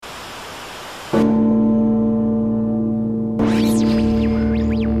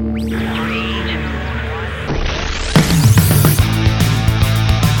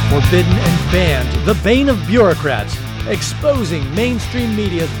forbidden and banned, the bane of bureaucrats, exposing mainstream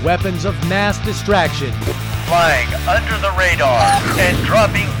media's weapons of mass distraction. Flying under the radar and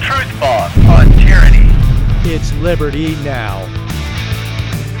dropping truth bombs on tyranny. It's Liberty Now.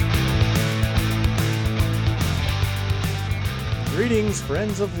 Greetings,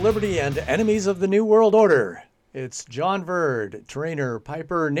 friends of liberty and enemies of the New World Order. It's John Verd, trainer,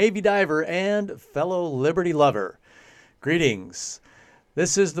 piper, Navy diver, and fellow liberty lover. Greetings.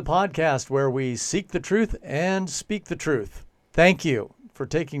 This is the podcast where we seek the truth and speak the truth. Thank you for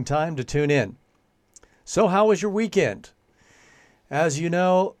taking time to tune in. So how was your weekend? As you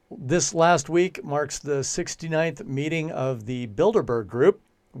know, this last week marks the 69th meeting of the Bilderberg Group,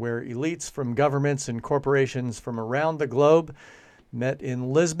 where elites from governments and corporations from around the globe met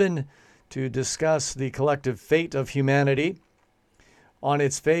in Lisbon to discuss the collective fate of humanity. On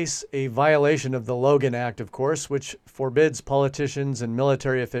its face, a violation of the Logan Act, of course, which forbids politicians and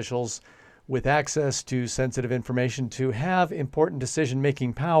military officials with access to sensitive information to have important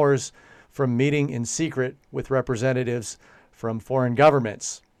decision-making powers from meeting in secret with representatives from foreign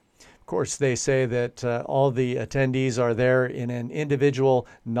governments. Of course, they say that all the attendees are there in an individual,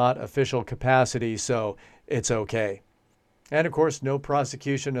 not official capacity, so it's okay. And of course, no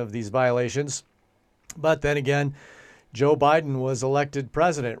prosecution of these violations. But then again, Joe Biden was elected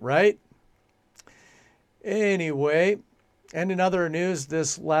president, right? Anyway, and in other news,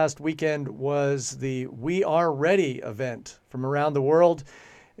 this last weekend was the We Are Ready event from around the world,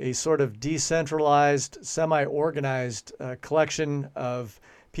 a sort of decentralized, semi-organized collection of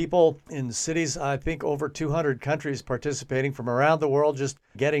people in cities, I think over 200 countries participating from around the world, just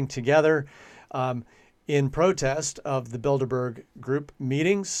getting together in protest of the Bilderberg Group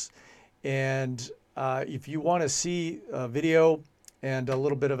meetings. And if you want to see a video and a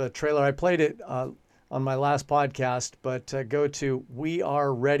little bit of a trailer, I played it on my last podcast, but go to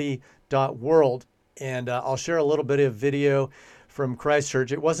weareready.world and I'll share a little bit of video from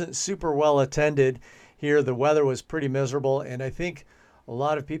Christchurch. It wasn't super well attended here. The weather was pretty miserable, and I think a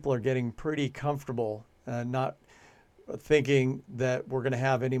lot of people are getting pretty comfortable not thinking that we're going to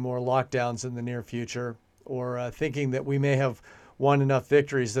have any more lockdowns in the near future, or thinking that we may have won enough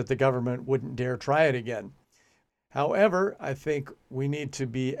victories that the government wouldn't dare try it again. However, I think we need to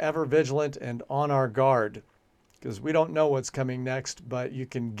be ever vigilant and on our guard, because we don't know what's coming next, but you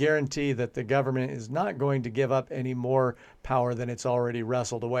can guarantee that the government is not going to give up any more power than it's already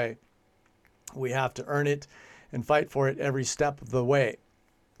wrestled away. We have to earn it and fight for it every step of the way.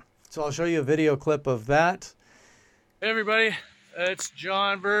 So I'll show you a video clip of that. Hey everybody, it's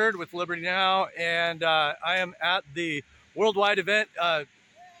John Verd with Liberty Now, and I am at the worldwide event, a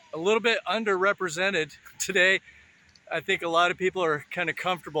little bit underrepresented today. I think a lot of people are kind of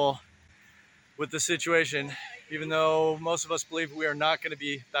comfortable with the situation, even though most of us believe we are not going to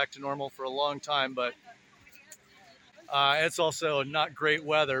be back to normal for a long time, but it's also not great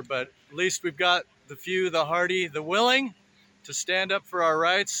weather, but at least we've got the few, the hardy, the willing to stand up for our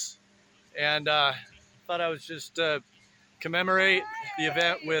rights. And thought I would just commemorate the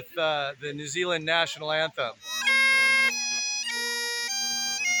event with the New Zealand national anthem.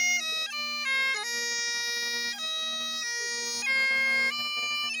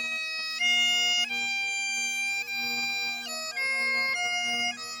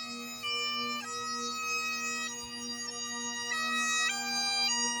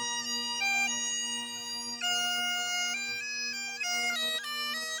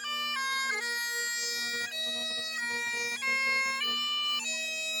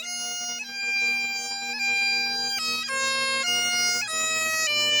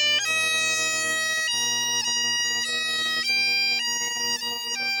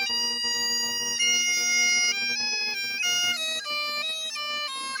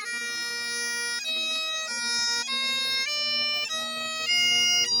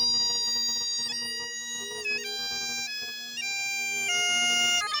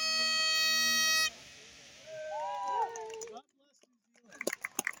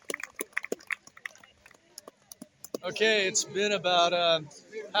 Okay, it's been about a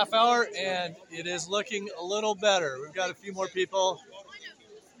half hour and it is looking a little better. We've got a few more people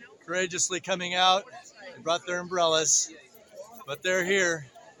courageously coming out. They brought their umbrellas, but they're here.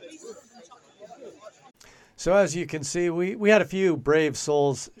 So as you can see, we had a few brave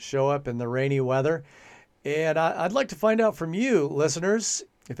souls show up in the rainy weather. And I'd like to find out from you, listeners,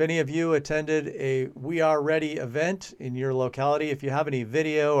 if any of you attended a We Are Ready event in your locality, if you have any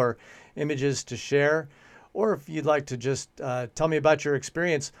video or images to share, or if you'd like to just tell me about your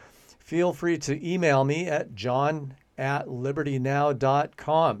experience, feel free to email me at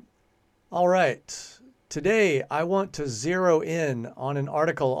john@libertynow.com. All right. Today, I want to zero in on an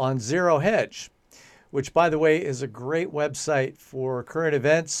article on Zero Hedge, which, by the way, is a great website for current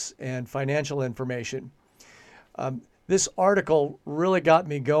events and financial information. This article really got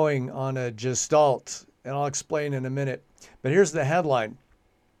me going on a gestalt, and I'll explain in a minute. But here's the headline.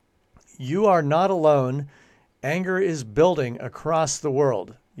 You are not alone. Anger is building across the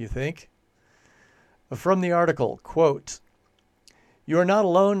world, you think? From the article, quote, "You are not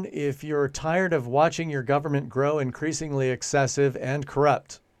alone if you're tired of watching your government grow increasingly excessive and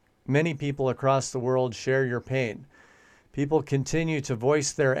corrupt. Many people across the world share your pain. People continue to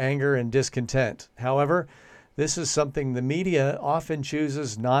voice their anger and discontent. However, this is something the media often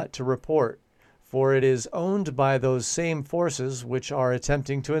chooses not to report, for it is owned by those same forces which are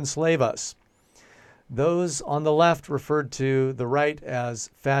attempting to enslave us. Those on the left referred to the right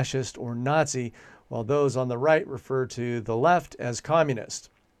as fascist or Nazi, while those on the right refer to the left as communist.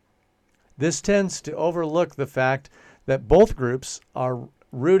 This tends to overlook the fact that both groups are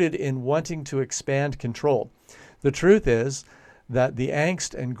rooted in wanting to expand control. The truth is that the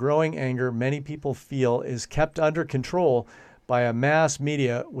angst and growing anger many people feel is kept under control by a mass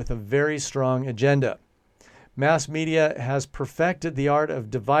media with a very strong agenda. Mass media has perfected the art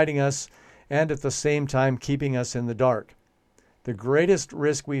of dividing us and at the same time keeping us in the dark. The greatest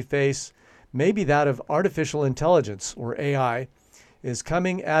risk we face, maybe that of artificial intelligence, or AI, is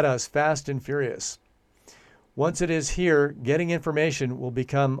coming at us fast and furious. Once it is here, getting information will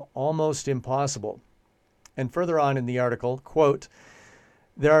become almost impossible." And further on in the article, quote,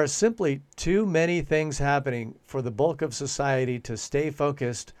 "There are simply too many things happening for the bulk of society to stay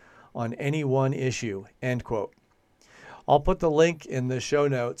focused on any one issue," end quote. I'll put the link in the show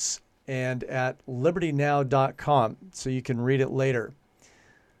notes and at libertynow.com so you can read it later.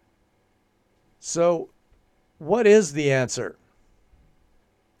 So, what is the answer?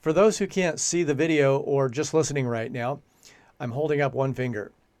 For those who can't see the video or just listening right now, I'm holding up one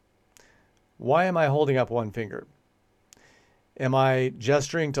finger. Why am I holding up one finger? Am I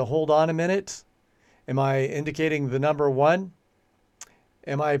gesturing to hold on a minute? Am I indicating the number 1?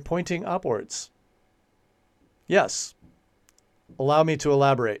 Am I pointing upwards? Yes. Allow me to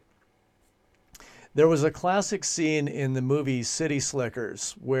elaborate. There was a classic scene in the movie City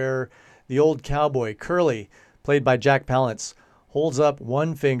Slickers where the old cowboy, Curly, played by Jack Palance, holds up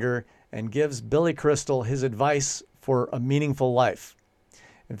one finger and gives Billy Crystal his advice for a meaningful life.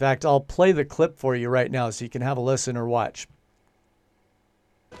 In fact, I'll play the clip for you right now so you can have a listen or watch.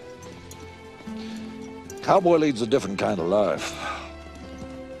 Cowboy leads a different kind of life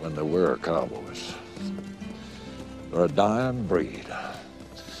when there were cowboys. They're a dying breed.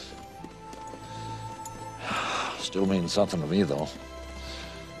 Still means something to me, though.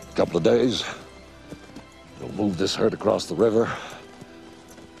 A couple of days, we'll move this herd across the river,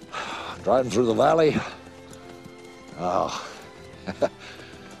 driving through the valley. Oh,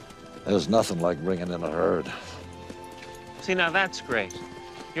 there's nothing like bringing in a herd. See, now that's great.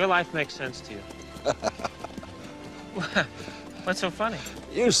 Your life makes sense to you. What's so funny?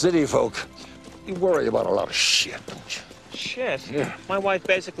 You city folk, you worry about a lot of shit, don't you? Shit. Yeah. My wife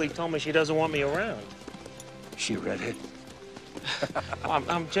basically told me she doesn't want me around. She redhead.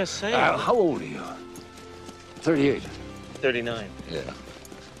 I'm just saying. How old are you? 38. 39. Yeah.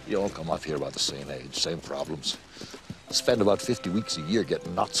 You all come up here about the same age, same problems. Spend about 50 weeks a year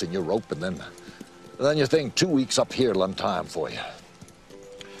getting knots in your rope, and then you think 2 weeks up here'll untie 'em for you.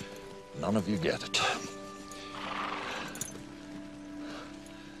 None of you get it.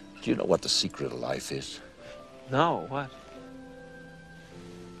 Do you know what the secret of life is? No, what?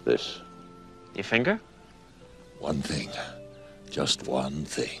 This. Your finger? One thing. Just one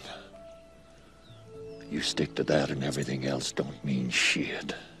thing. You stick to that and everything else don't mean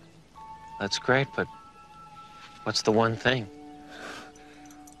shit. That's great, but what's the one thing?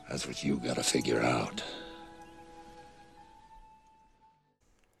 That's what you gotta figure out.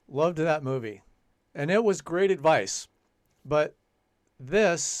 Loved that movie. And it was great advice. But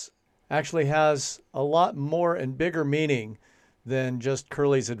this actually has a lot more and bigger meaning than just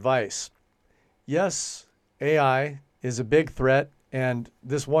Curly's advice. Yes, AI is a big threat, and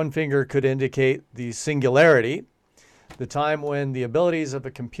this one finger could indicate the singularity, the time when the abilities of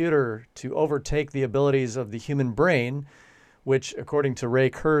a computer to overtake the abilities of the human brain, which, according to Ray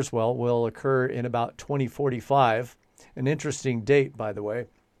Kurzweil, will occur in about 2045. An interesting date, by the way.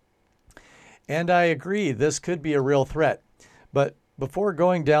 And I agree, this could be a real threat. But before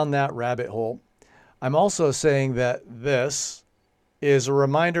going down that rabbit hole, I'm also saying that this is a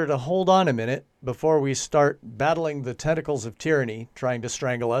reminder to hold on a minute before we start battling the tentacles of tyranny trying to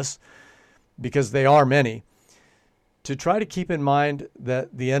strangle us, because they are many, to try to keep in mind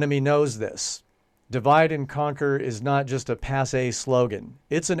that the enemy knows this. Divide and conquer is not just a passé slogan.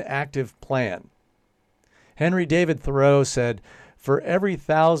 It's an active plan. Henry David Thoreau said, "For every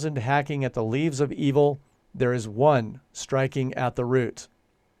 1,000 hacking at the leaves of evil, there is one striking at the root."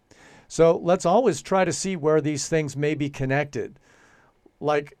 So let's always try to see where these things may be connected,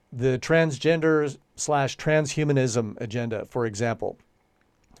 like the transgender/transhumanism agenda, for example.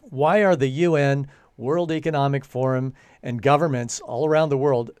 Why are the UN, World Economic Forum, and governments all around the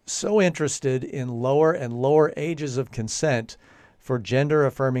world so interested in lower and lower ages of consent for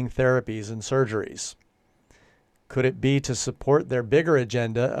gender-affirming therapies and surgeries? Could it be to support their bigger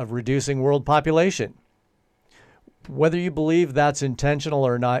agenda of reducing world population? Whether you believe that's intentional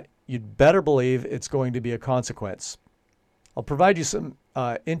or not, you'd better believe it's going to be a consequence. I'll provide you some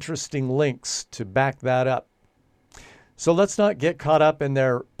interesting links to back that up. So let's not get caught up in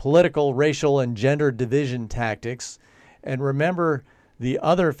their political, racial, and gender division tactics. And remember the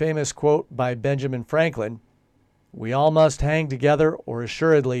other famous quote by Benjamin Franklin, "We all must hang together, or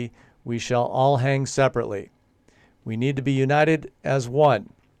assuredly we shall all hang separately." We need to be united as one.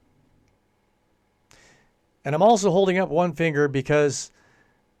 And I'm also holding up one finger because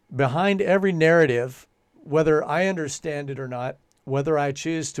behind every narrative, whether I understand it or not, whether I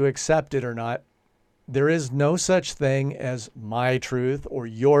choose to accept it or not, there is no such thing as my truth or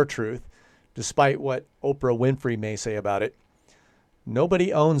your truth, despite what Oprah Winfrey may say about it.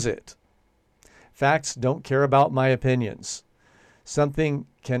 Nobody owns it. Facts don't care about my opinions. Something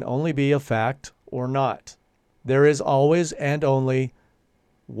can only be a fact or not. There is always and only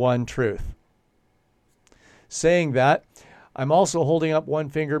one truth. Saying that, I'm also holding up one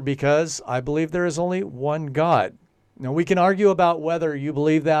finger because I believe there is only one God. Now, we can argue about whether you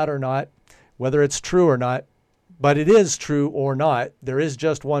believe that or not, whether it's true or not, but it is true or not. There is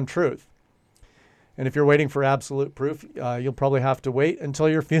just one truth. And if you're waiting for absolute proof, you'll probably have to wait until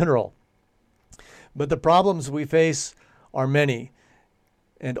your funeral. But the problems we face are many,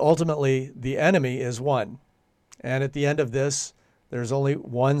 and ultimately the enemy is one. And at the end of this, there's only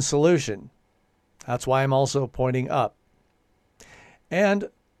one solution. That's why I'm also pointing up. And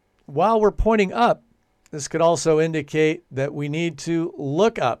while we're pointing up, this could also indicate that we need to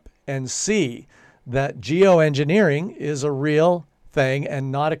look up and see that geoengineering is a real thing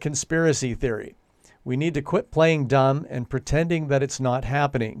and not a conspiracy theory. We need to quit playing dumb and pretending that it's not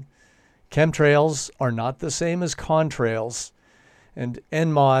happening. Chemtrails are not the same as contrails. And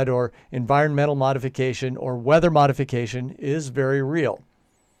NMOD, or environmental modification or weather modification, is very real.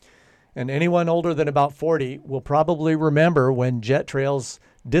 And anyone older than about 40 will probably remember when jet trails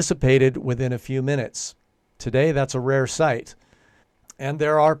dissipated within a few minutes. Today, that's a rare sight. And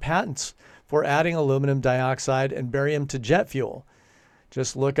there are patents for adding aluminum dioxide and barium to jet fuel.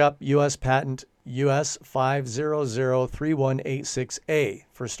 Just look up U.S. patent US 5003186A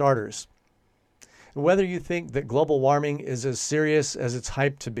for starters. Whether you think that global warming is as serious as it's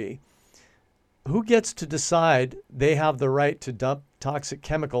hyped to be, who gets to decide they have the right to dump toxic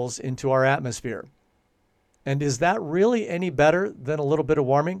chemicals into our atmosphere? And is that really any better than a little bit of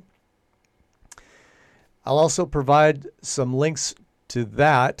warming? I'll also provide some links to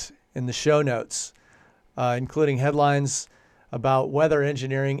that in the show notes, including headlines about weather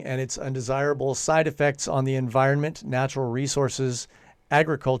engineering and its undesirable side effects on the environment, natural resources,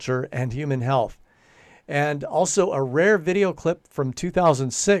 agriculture, and human health. And also a rare video clip from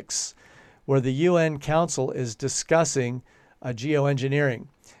 2006 where the UN Council is discussing geoengineering.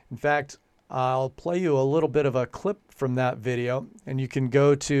 In fact, I'll play you a little bit of a clip from that video, and you can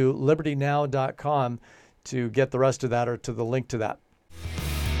go to libertynow.com to get the rest of that, or to the link to that.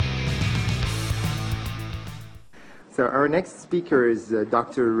 So our next speaker is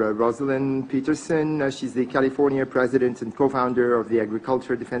Dr. Rosalind Peterson. She's the California president and co-founder of the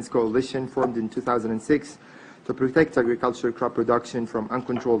Agriculture Defense Coalition, formed in 2006 to protect agricultural crop production from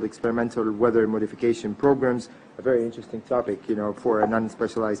uncontrolled experimental weather modification programs. A very interesting topic, you know, for a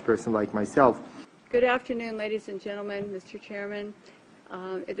non-specialized person like myself. Good afternoon, ladies and gentlemen, Mr. Chairman.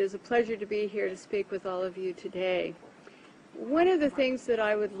 It is a pleasure to be here to speak with all of you today. One of the things that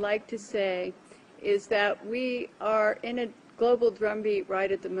I would like to say is that we are in a global drumbeat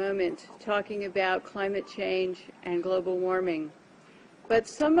right at the moment, talking about climate change and global warming. But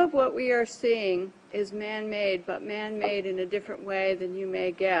some of what we are seeing is man-made, but man-made in a different way than you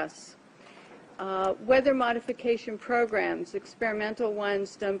may guess. Weather modification programs, experimental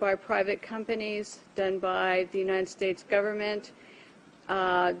ones done by private companies, done by the United States government,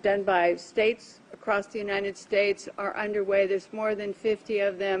 done by states across the United States, are underway. There's more than 50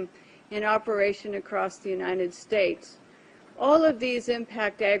 of them in operation across the United States. All of these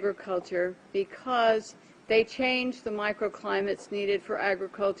impact agriculture because they change the microclimates needed for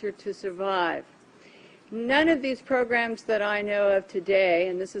agriculture to survive. None of these programs that I know of today,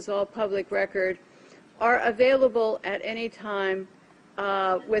 and this is all public record, are available at any time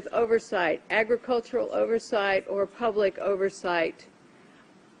with oversight, agricultural oversight or public oversight.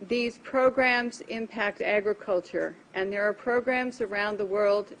 These programs impact agriculture, and there are programs around the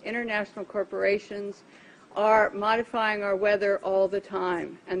world. International corporations are modifying our weather all the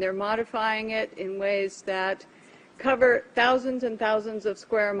time, and they're modifying it in ways that cover thousands and thousands of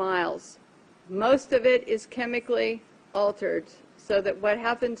square miles. Most of it is chemically altered, so that what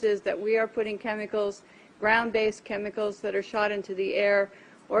happens is that we are putting chemicals, ground-based chemicals that are shot into the air,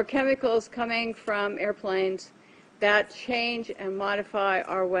 or chemicals coming from airplanes that change and modify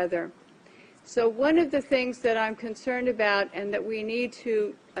our weather. So one of the things that I'm concerned about and that we need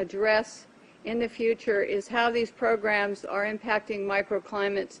to address in the future is how these programs are impacting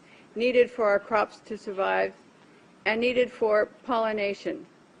microclimates needed for our crops to survive and needed for pollination.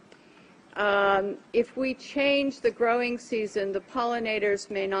 If we change the growing season, the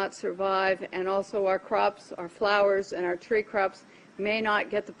pollinators may not survive, and also our crops, our flowers, and our tree crops may not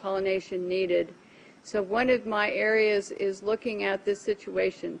get the pollination needed. So one of my areas is looking at this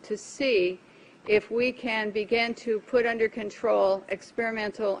situation to see if we can begin to put under control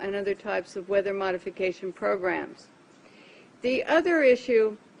experimental and other types of weather modification programs. The other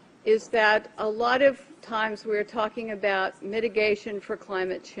issue is that a lot of times we're talking about mitigation for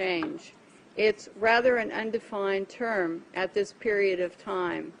climate change. It's rather an undefined term at this period of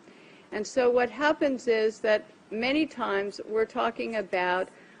time. And so what happens is that many times we're talking about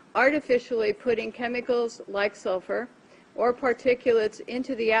artificially putting chemicals like sulfur or particulates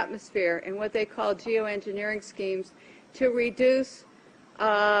into the atmosphere in what they call geoengineering schemes to reduce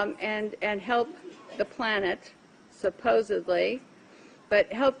and help the planet, supposedly, but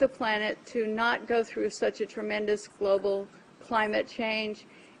help the planet to not go through such a tremendous global climate change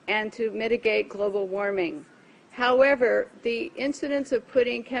and to mitigate global warming. However, the incidence of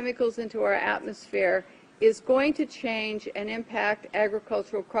putting chemicals into our atmosphere is going to change and impact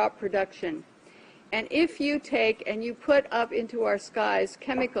agricultural crop production. And if you take and you put up into our skies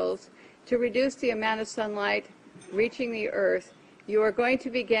chemicals to reduce the amount of sunlight reaching the earth, you are going to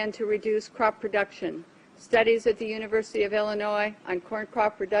begin to reduce crop production. Studies at the University of Illinois on corn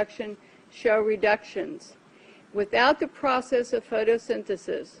crop production show reductions. Without the process of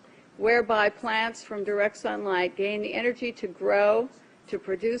photosynthesis, whereby plants from direct sunlight gain the energy to grow, to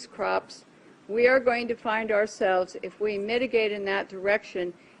produce crops, we are going to find ourselves, if we mitigate in that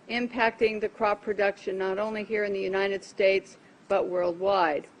direction, impacting the crop production not only here in the United States, but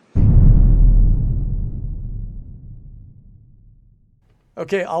worldwide.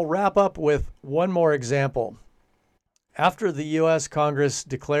 Okay, I'll wrap up with one more example. After the U.S. Congress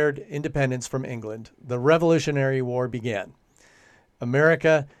declared independence from England, the Revolutionary War began.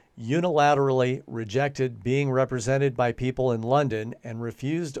 America unilaterally rejected being represented by people in London and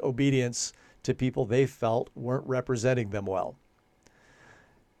refused obedience to people they felt weren't representing them well.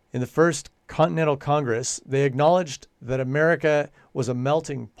 In the First Continental Congress, they acknowledged that America was a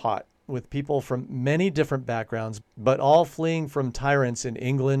melting pot with people from many different backgrounds, but all fleeing from tyrants in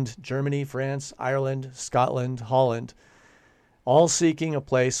England, Germany, France, Ireland, Scotland, Holland, all seeking a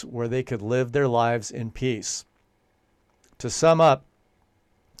place where they could live their lives in peace. To sum up,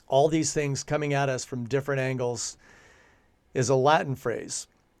 all these things coming at us from different angles is a Latin phrase.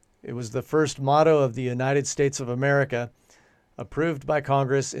 It was the first motto of the United States of America, approved by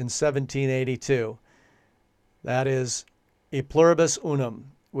Congress in 1782. That is, E pluribus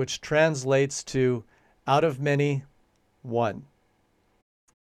unum, which translates to out of many, one.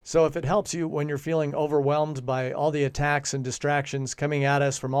 So if it helps you when you're feeling overwhelmed by all the attacks and distractions coming at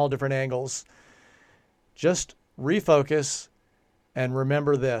us from all different angles, just refocus and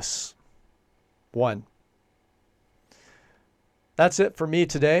remember this: one. That's it for me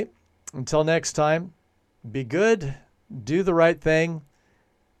today. Until next time, be good, do the right thing,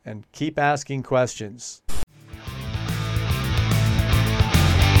 and keep asking questions.